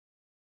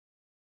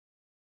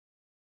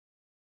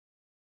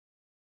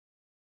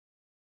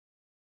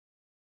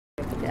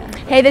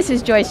Hey, this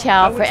is Joyce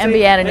Chow for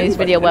MBN News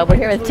Video Web. We're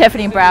here with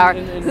Tiffany Brouwer,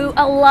 who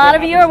a lot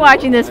of you are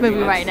watching this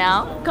movie right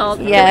now. Called,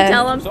 can we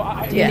tell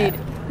them? Do you need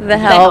the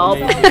help?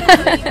 Do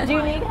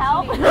you need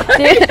help? Do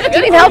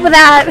you need help with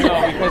that?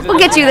 We'll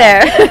get you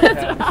there.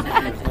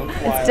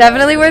 It's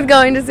definitely worth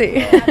going to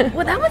see.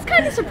 Well, that was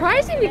kind of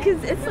surprising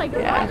because it's like,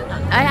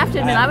 I have to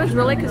admit, I was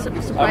really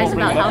surprised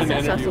about how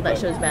successful that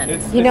show's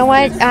been. You know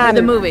what?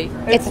 The movie.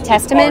 It's a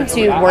testament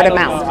to word of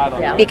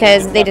mouth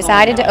because they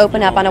decided to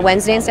open up on a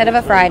Wednesday instead of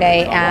a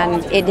Friday,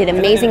 and it did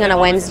amazing on a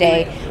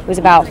Wednesday. It was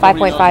about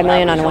 5.5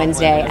 million on a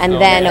Wednesday, and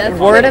then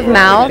word of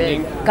mouth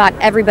got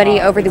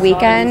everybody over the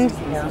weekend,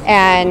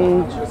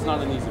 and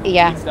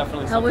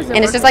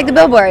and it's just like the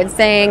billboards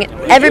saying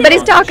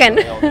everybody's talking.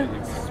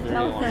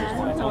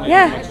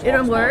 Yeah.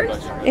 In words?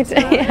 It's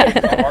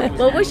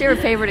What was your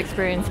favorite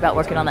experience about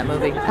working on that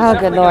movie? Oh,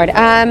 good Lord.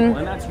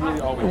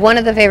 One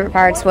of the favorite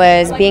parts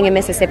was being in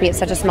Mississippi. It's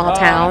such a small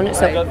town,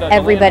 so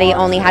everybody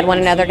only had one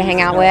another to hang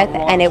out with,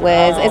 and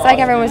it's like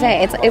everyone was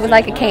saying, it was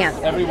like a camp.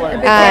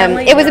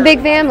 It was a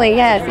big family,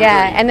 yes,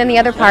 yeah. And then the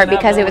other part,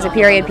 because it was a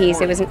period piece,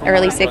 it was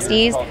early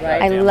 60s,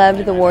 I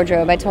loved the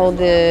wardrobe. I told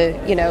the,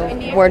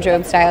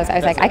 wardrobe stylist, I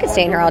was like, I could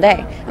stay in here all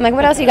day. I'm like,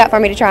 what else you got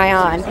for me to try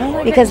on?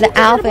 Because the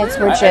outfits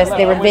were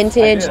they were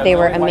vintage, they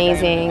were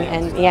amazing,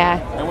 and You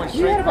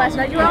had a blast.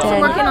 Now you're also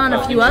working on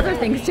a few other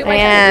things too. I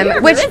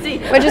am, which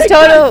is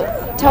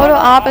total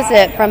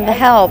opposite from The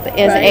Help.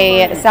 Is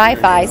a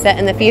sci-fi set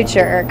in the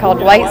future called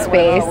White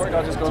Space.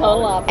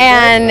 Total opposite.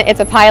 And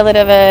it's a pilot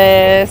of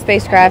a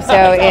spacecraft,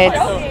 so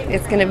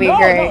it's going to be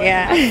great.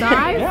 Yeah.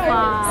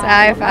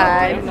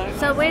 Sci-fi.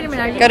 So wait a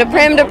minute. Go to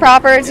prim to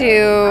proper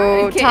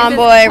to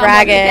tomboy,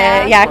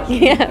 ragged. Yeah,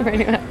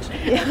 pretty much.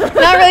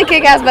 Not really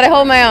kick-ass, but I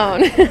hold my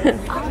own.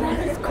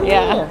 Cool.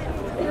 Yeah.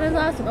 That was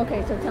awesome.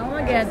 Okay, so tell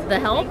them again. The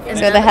Help. And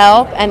The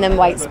Help, and then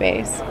White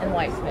Space. And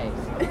White Space.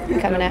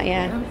 Coming out,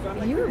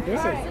 You were busy.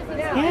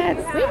 Yeah.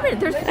 Wait a minute.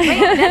 There's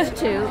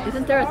two.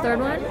 Isn't there a third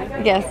one?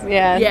 Yes.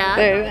 Yeah.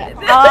 Yeah.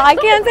 I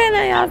can't say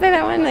that. I'll say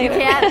that one later. You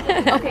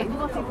can't. Okay. You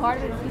want to be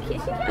part of it? She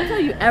can't tell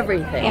you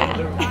everything.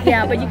 Yeah.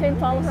 Yeah, but you can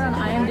follow her on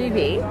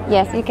IMDb.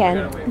 Yes, you can.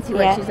 And see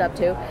what she's up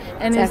to.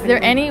 And Definitely. Is there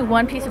any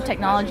one piece of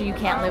technology you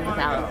can't live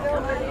without?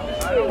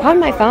 On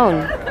my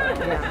phone.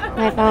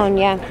 My phone,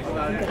 yeah.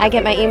 I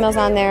get my emails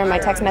on there, my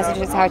text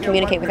messages, how I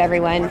communicate with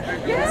everyone.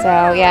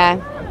 So, yeah.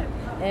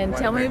 And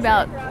tell me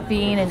about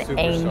being an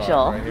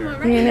angel.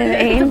 Being an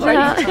angel?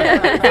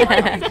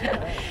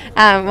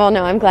 Well,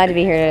 no, I'm glad to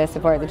be here to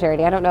support the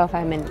charity. I don't know if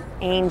I'm an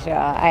angel.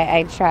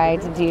 I try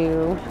to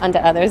do unto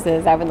others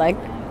as I would like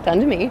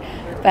done to me.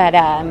 But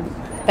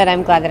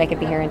I'm glad that I could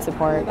be here in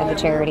support of the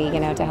charity,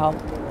 to help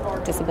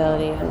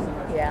disability.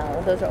 Yeah,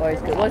 well, those are always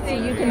good. Well, so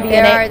you can be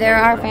there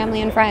are family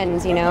and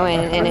friends, and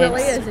it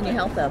really is, and you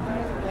help them.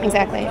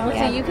 Exactly. Well,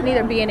 so you can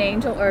either be an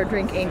angel or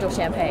drink angel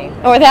champagne.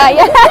 Or that,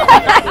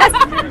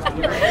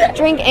 yeah.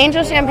 Drink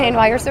angel champagne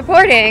while you're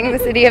supporting the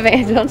City of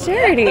Angel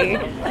charity.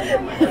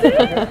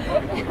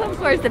 Of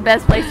course, the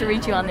best place to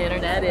reach you on the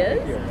internet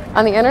is?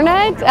 On the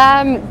internet?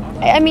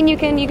 You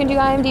can do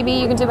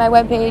IMDb, you can do my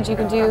webpage, you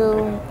can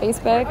do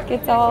Facebook.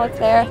 It's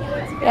there.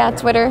 Yeah,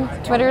 Twitter.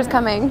 Twitter is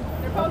coming.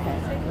 So,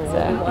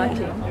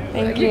 watching.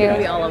 Thank you. You're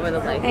going to be all over the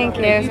place. Thank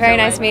you. It's very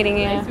nice meeting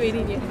you. Nice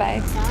meeting you.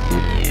 Bye.